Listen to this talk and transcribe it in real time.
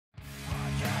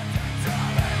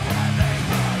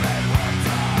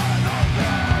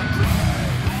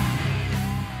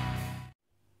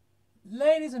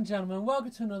Ladies and gentlemen,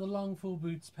 welcome to another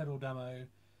LongFallBoots pedal demo.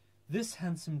 This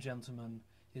handsome gentleman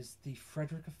is the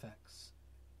Fredric Effects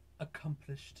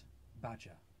Accomplished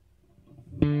Badger.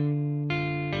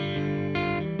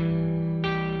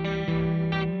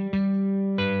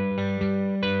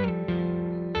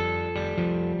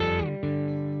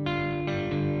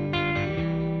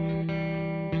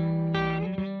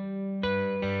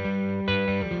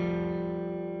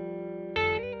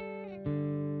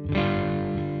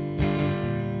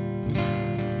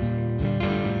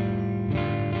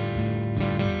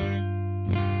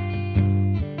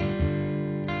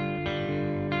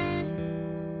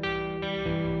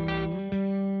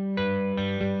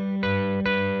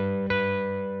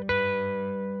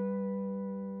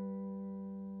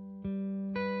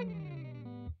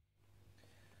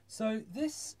 So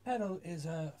this pedal is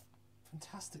a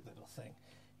fantastic little thing.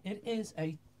 It is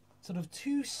a sort of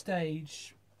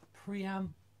two-stage preamp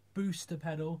booster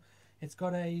pedal. It's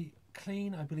got a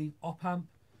clean, I believe, op-amp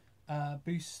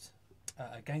boost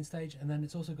gain stage, and then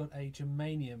it's also got a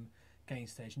germanium gain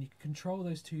stage, and you can control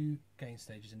those two gain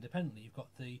stages independently. You've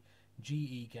got the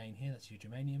GE gain here, that's your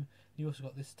germanium. You also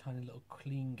got this tiny little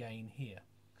clean gain here.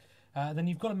 Then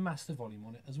you've got a master volume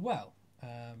on it as well.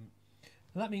 And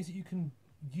that means that you can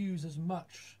use as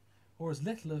much or as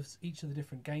little of each of the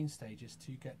different gain stages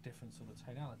to get different sort of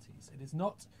tonalities. It is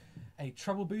not a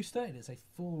treble booster, it is a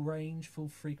full range, full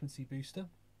frequency booster,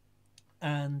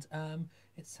 and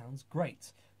it sounds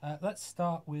great. Let's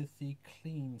start with the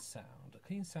clean sound. A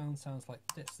clean sound sounds like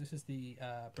this. This is the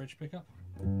bridge pickup.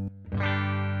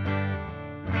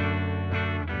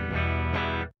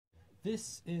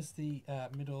 This is the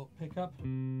middle pickup.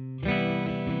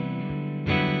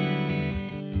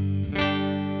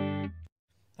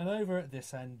 And over at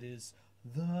this end is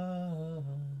the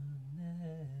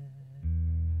net.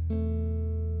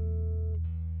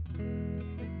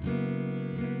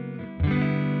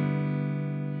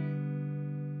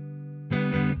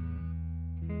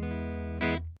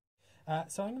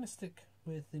 So I'm going to stick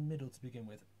with the middle to begin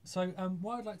with. So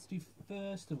what I'd like to do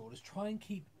first of all is try and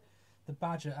keep the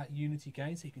Badger at unity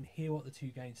gain so you can hear what the two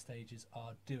gain stages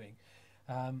are doing.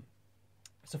 So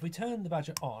if we turn the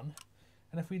Badger on,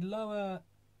 and if we lower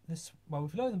this, well,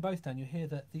 if you lower them both down, you'll hear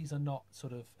that these are not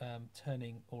sort of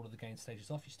turning all of the gain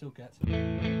stages off. You still get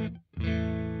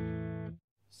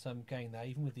some gain there,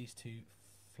 even with these two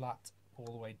flat all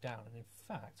the way down. And in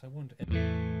fact, I wonder if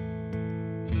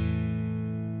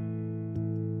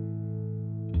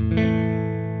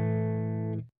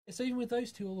so even with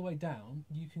those two all the way down,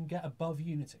 you can get above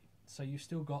unity. So you've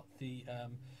still got the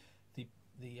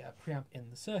preamp in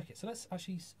the circuit. So let's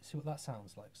actually see what that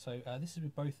sounds like. So this is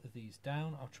with both of these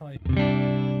down. I'll try.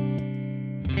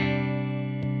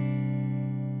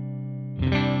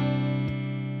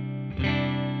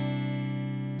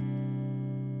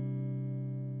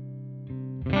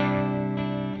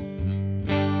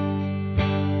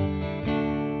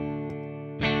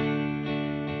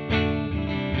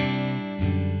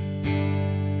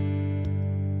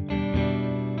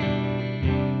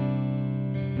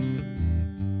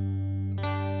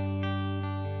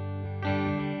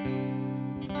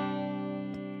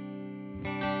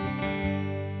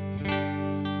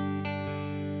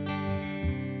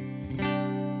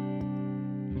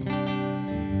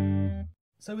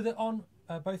 So with it on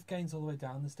both gains all the way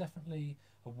down, there's definitely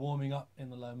a warming up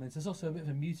in the low mids. There's also a bit of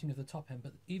a muting of the top end,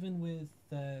 but even with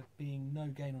there being no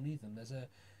gain on either, there's a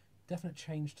definite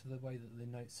change to the way that the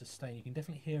notes sustain. You can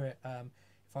definitely hear it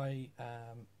if I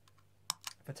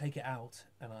take it out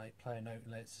and I play a note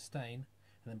and let it sustain,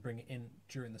 and then bring it in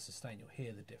during the sustain, you'll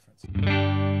hear the difference.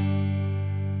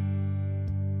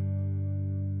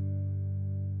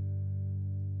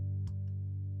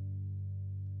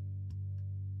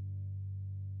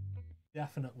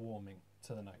 Definite warming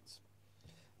to the notes.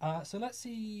 So let's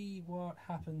see what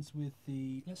happens with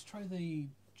the, let's try the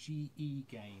GE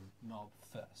gain knob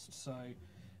first. So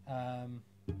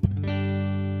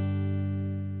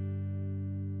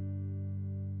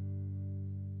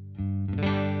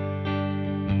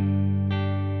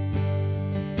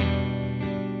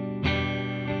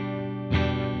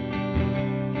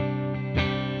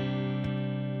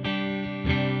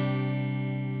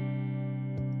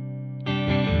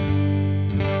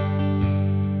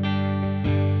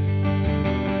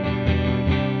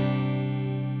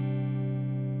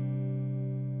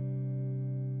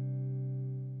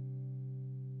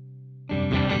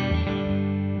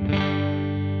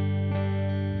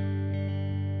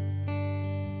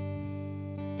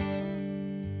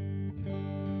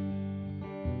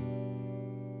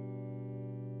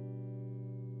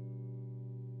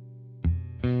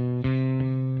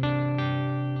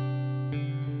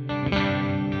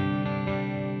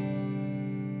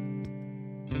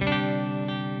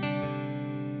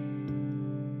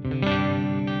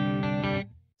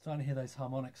starting to hear those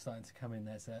harmonics starting to come in.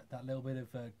 There's that little bit of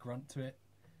grunt to it.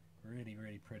 Really,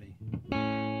 really pretty.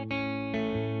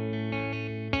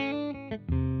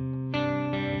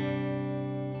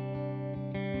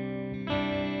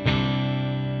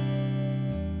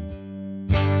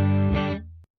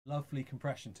 Lovely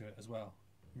compression to it as well.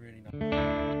 Really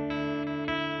nice.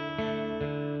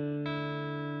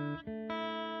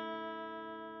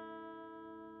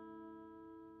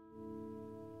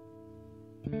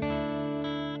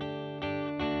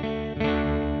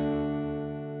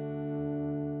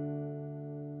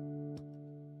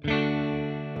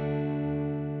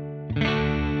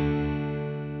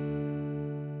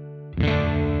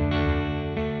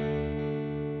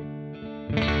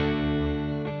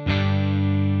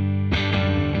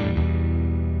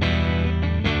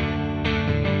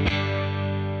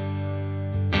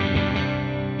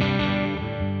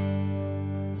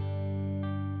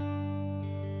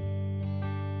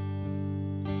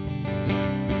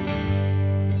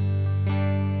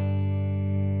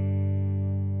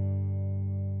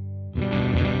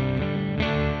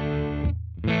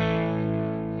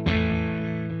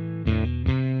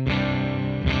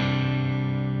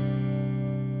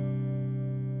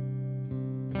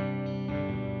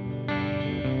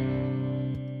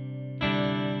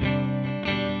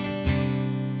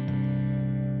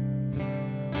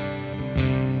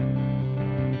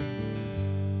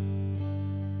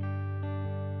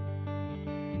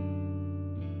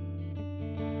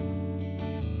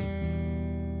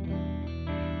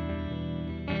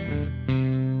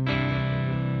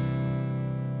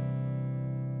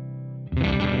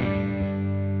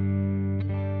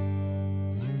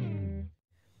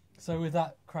 So with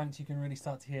that cranked, you can really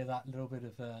start to hear that little bit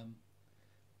of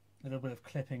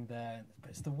clipping there.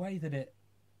 But it's the way that it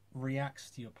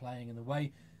reacts to your playing, and the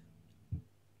way.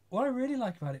 What I really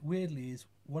like about it, weirdly, is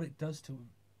what it does to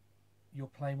your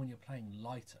playing when you're playing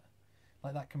lighter.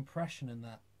 Like that compression and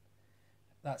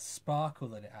that sparkle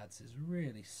that it adds is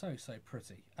really so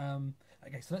pretty.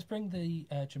 Okay, so let's bring the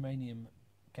germanium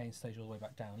gain stage all the way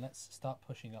back down. Let's start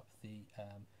pushing up the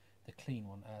clean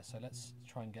one. So let's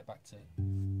try and get back to.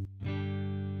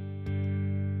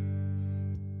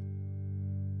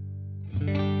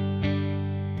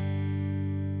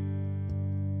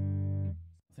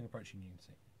 Something approaching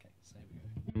unity. Okay, so here we go.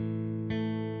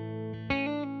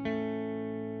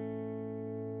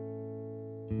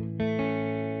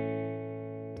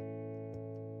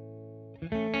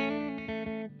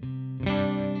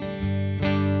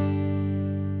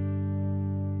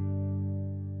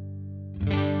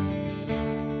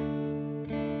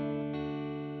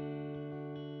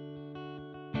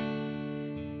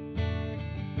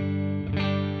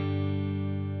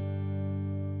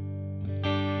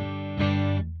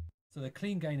 So the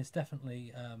clean gain is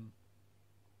definitely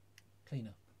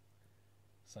cleaner.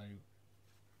 So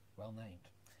well named.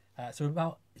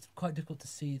 So it's quite difficult to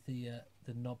see the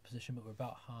knob position, but we're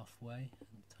about halfway.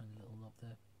 Tiny little knob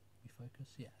there.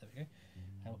 Refocus. Yeah, there we go.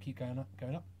 And we'll keep going up,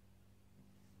 going up.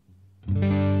 Starting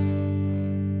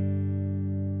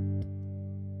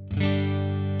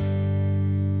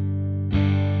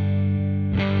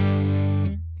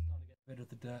to get a bit of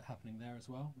the dirt happening there as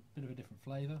well. A bit of a different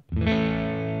flavour.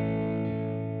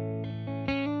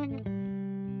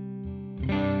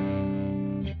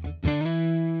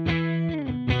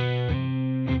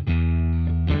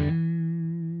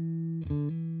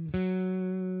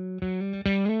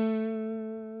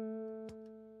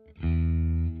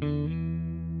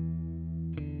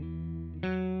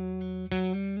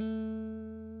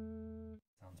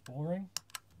 Boring.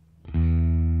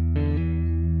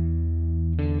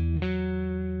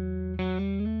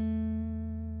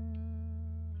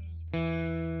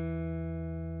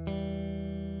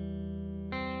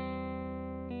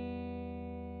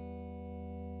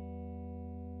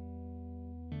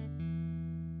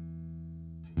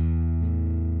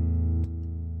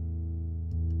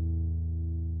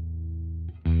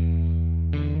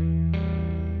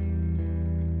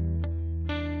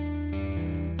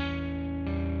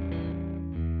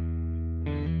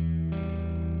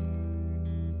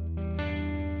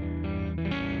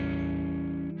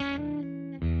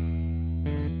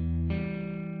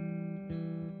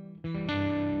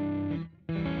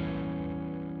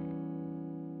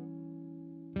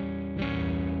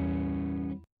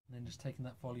 Just taking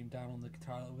that volume down on the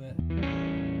guitar a little bit.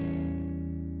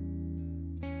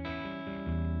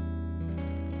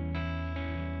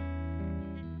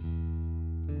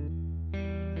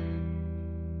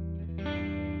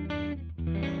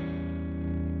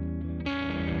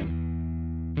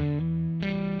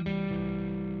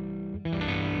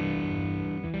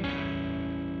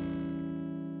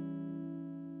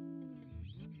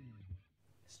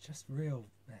 It's just real.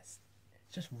 It's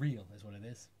just real, is what it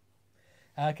is.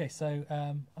 Okay, so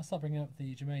I'll start bringing up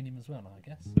the germanium as well now, I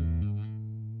guess.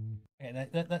 Okay,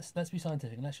 let's be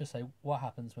scientific and let's just say what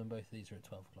happens when both of these are at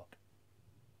 12 o'clock.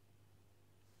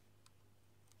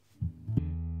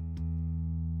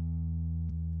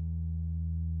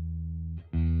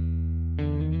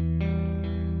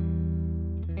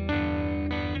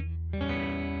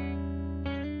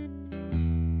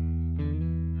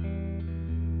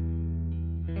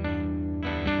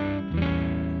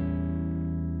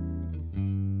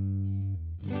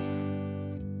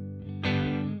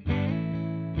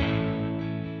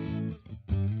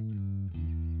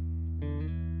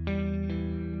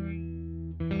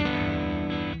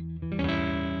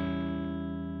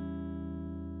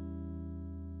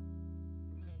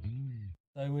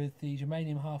 So with the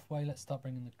germanium halfway, let's start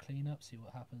bringing the clean up, see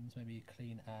what happens. Maybe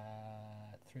clean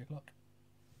at 3 o'clock.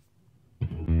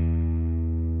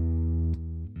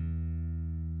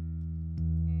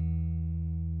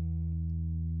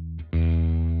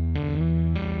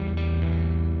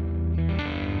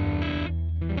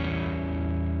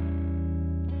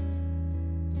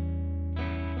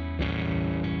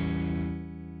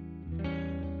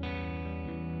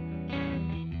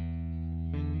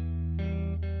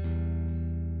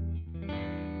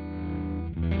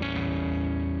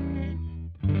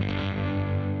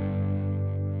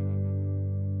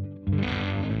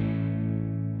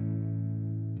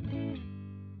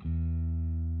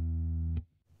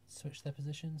 Switch their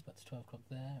positions back to 12 o'clock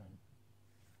there and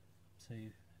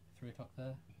to 3 o'clock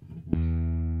there.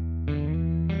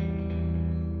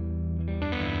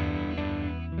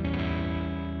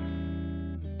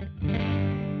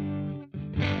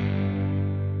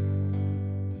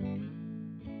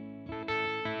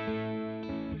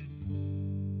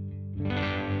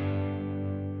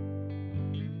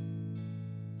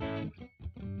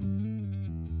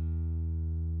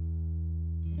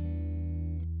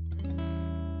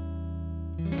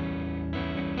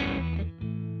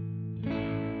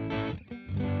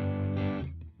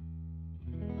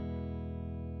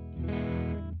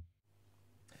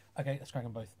 Okay, let's crack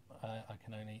them both. I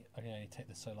can only take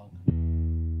this so long.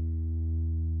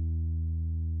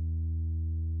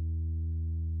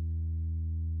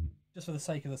 Just for the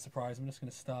sake of the surprise, I'm just going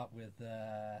to start with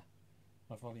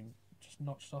my volume just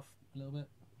notched off a little bit.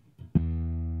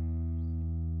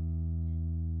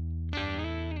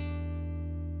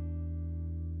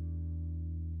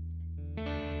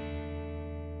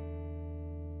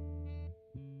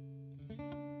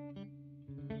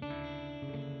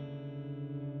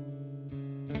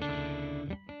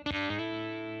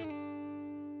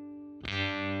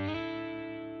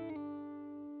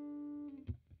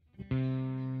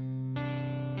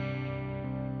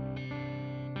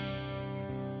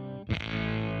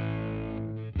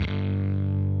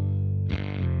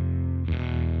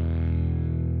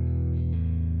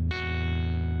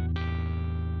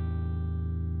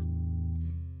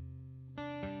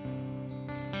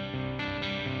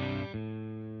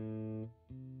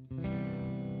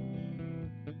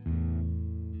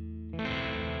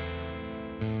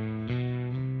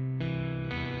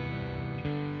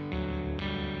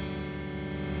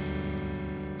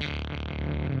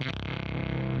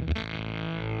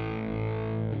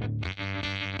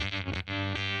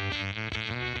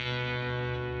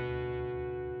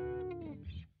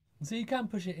 So you can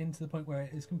push it into the point where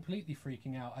it is completely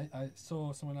freaking out. I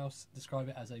saw someone else describe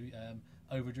it as a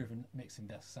overdriven mixing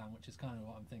desk sound, which is kind of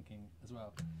what I'm thinking as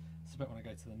well. It's a bit when I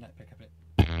go to the net pick a bit.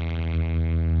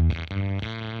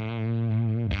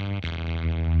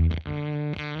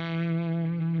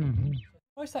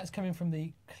 Most of that is coming from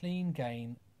the clean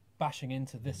gain bashing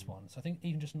into this one. So I think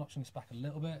even just notching this back a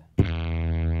little bit.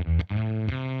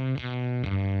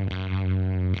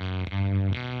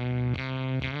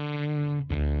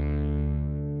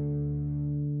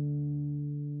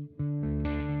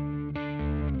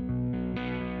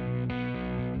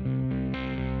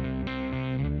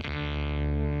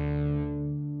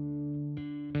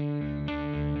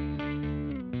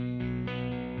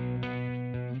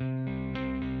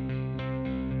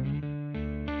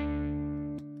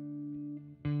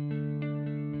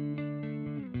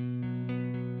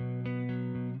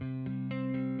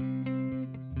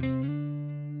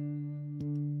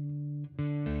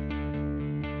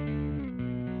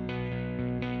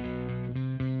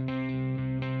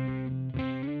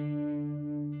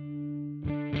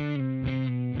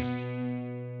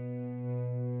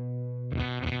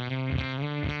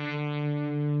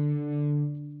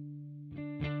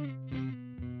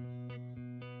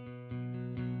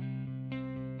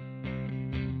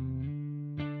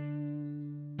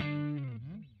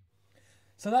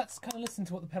 So that's kind of listening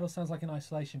to what the pedal sounds like in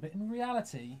isolation, but in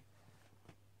reality,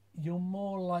 you're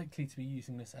more likely to be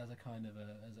using this as a kind of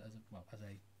as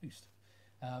a boost.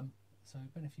 So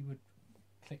Ben, if you would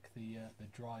click the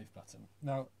drive button.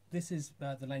 Now this is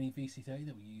the Laney VC30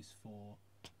 that we use for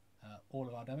all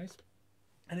of our demos,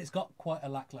 and it's got quite a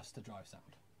lackluster drive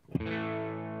sound.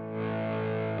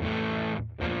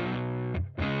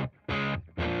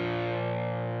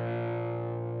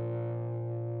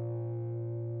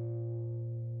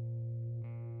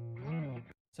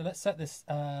 So let's set this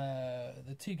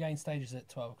the 2 gain stages at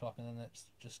 12 o'clock, and then let's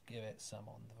just give it some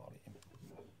on the volume.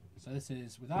 So this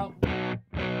is without.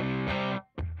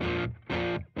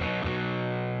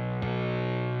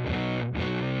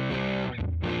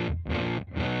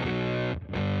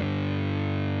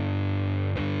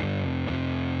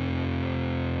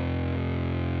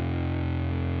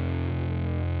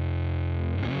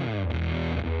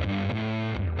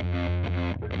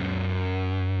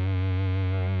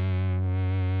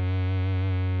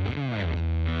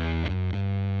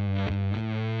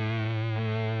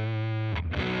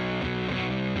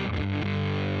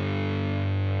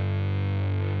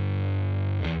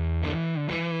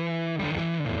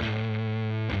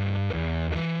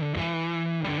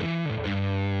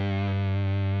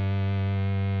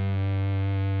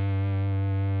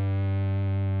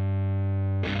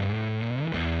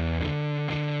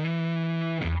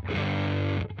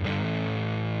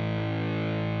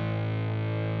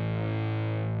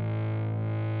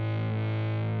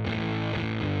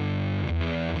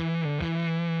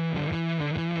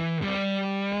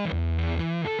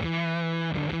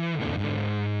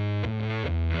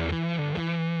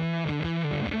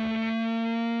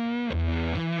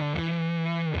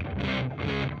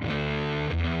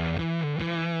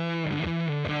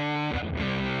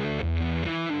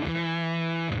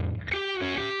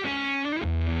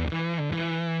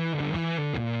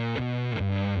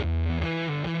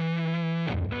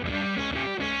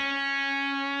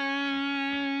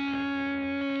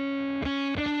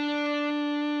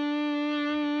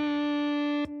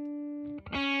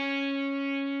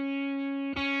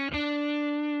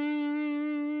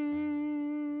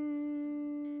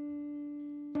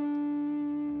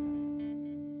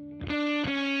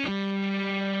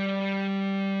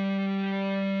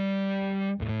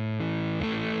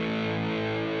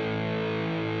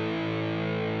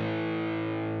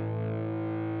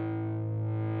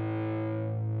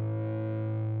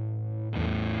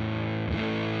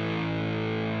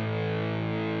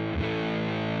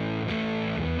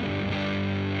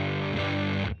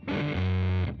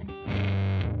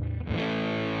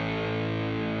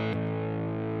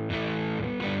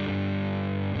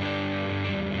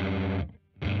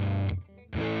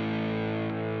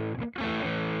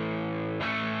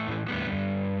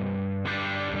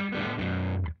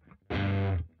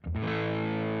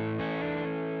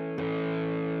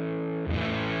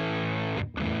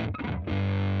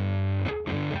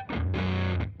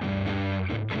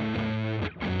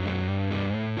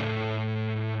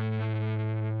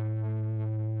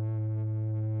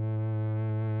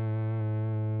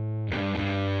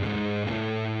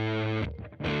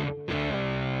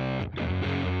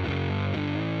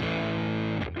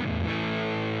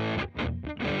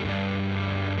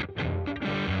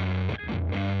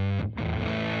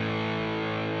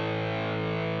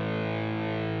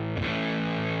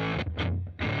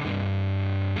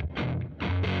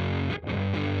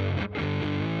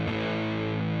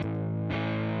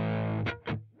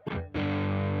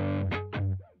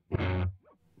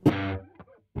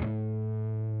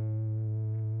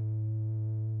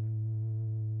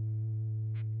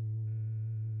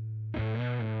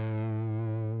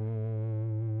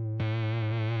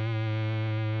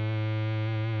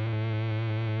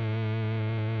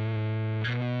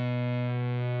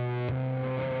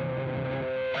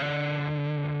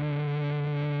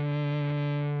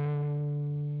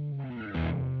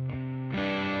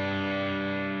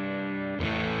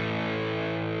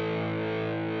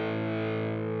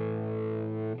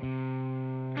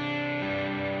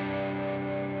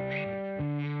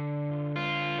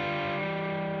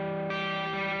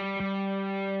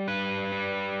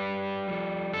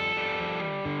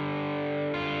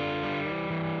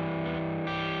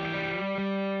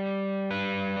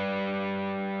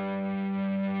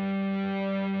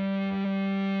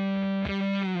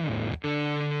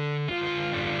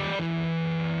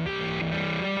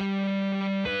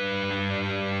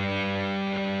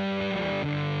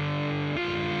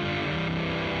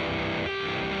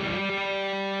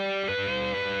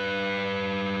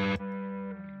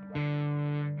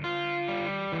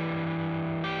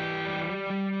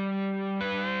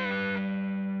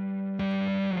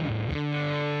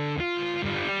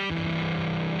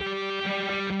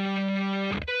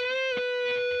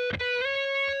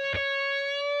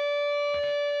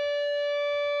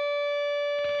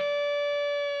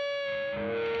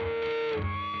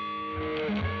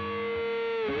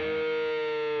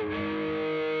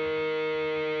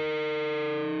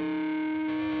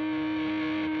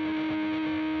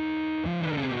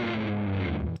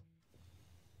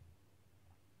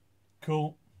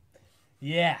 cool.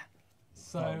 Yeah.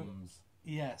 So Thumbs.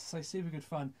 yeah, so super good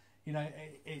fun. You know,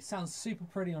 it sounds super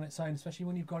pretty on its own, especially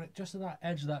when you've got it just at that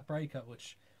edge of that breakup,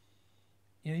 which,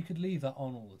 you know, you could leave that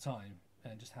on all the time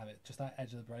and just have it just that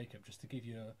edge of the breakup, just to give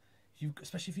you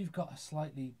especially if you've got a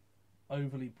slightly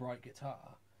overly bright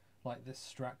guitar like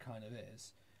this Strat kind of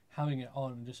is, having it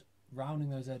on and just rounding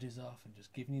those edges off and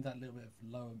just giving you that little bit of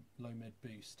low mid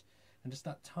boost and just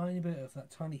that tiny bit of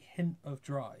that tiny hint of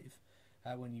drive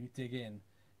when you dig in.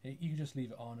 You can just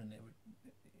leave it on, and it would,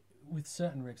 with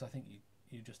certain rigs, I think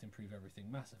you just improve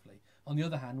everything massively. On the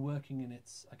other hand, working in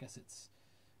its, I guess it's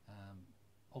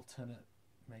alternate,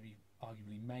 maybe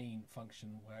arguably main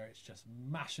function, where it's just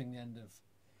mashing the end of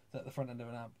the front end of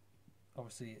an amp.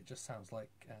 Obviously, it just sounds like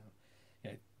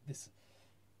you know, this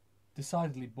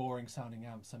decidedly boring sounding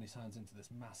amp suddenly sounds into this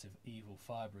massive evil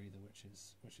fire breather, which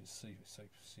is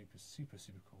super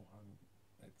cool.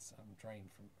 I'm drained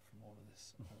from all of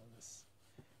this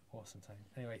awesome tone.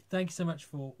 Anyway, thank you so much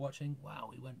for watching. Wow,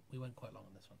 we went quite long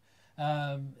on this one.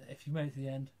 If you made it to the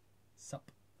end,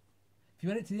 sup. If you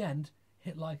made it to the end,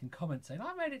 hit like and comment saying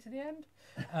I made it to the end.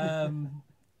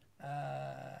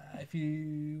 If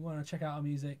you want to check out our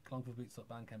music,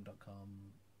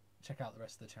 longfallboots.bandcamp.com. Check out the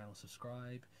rest of the channel.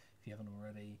 Subscribe if you haven't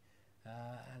already,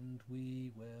 and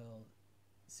we will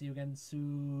see you again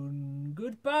soon.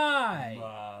 Goodbye.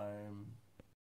 Bye.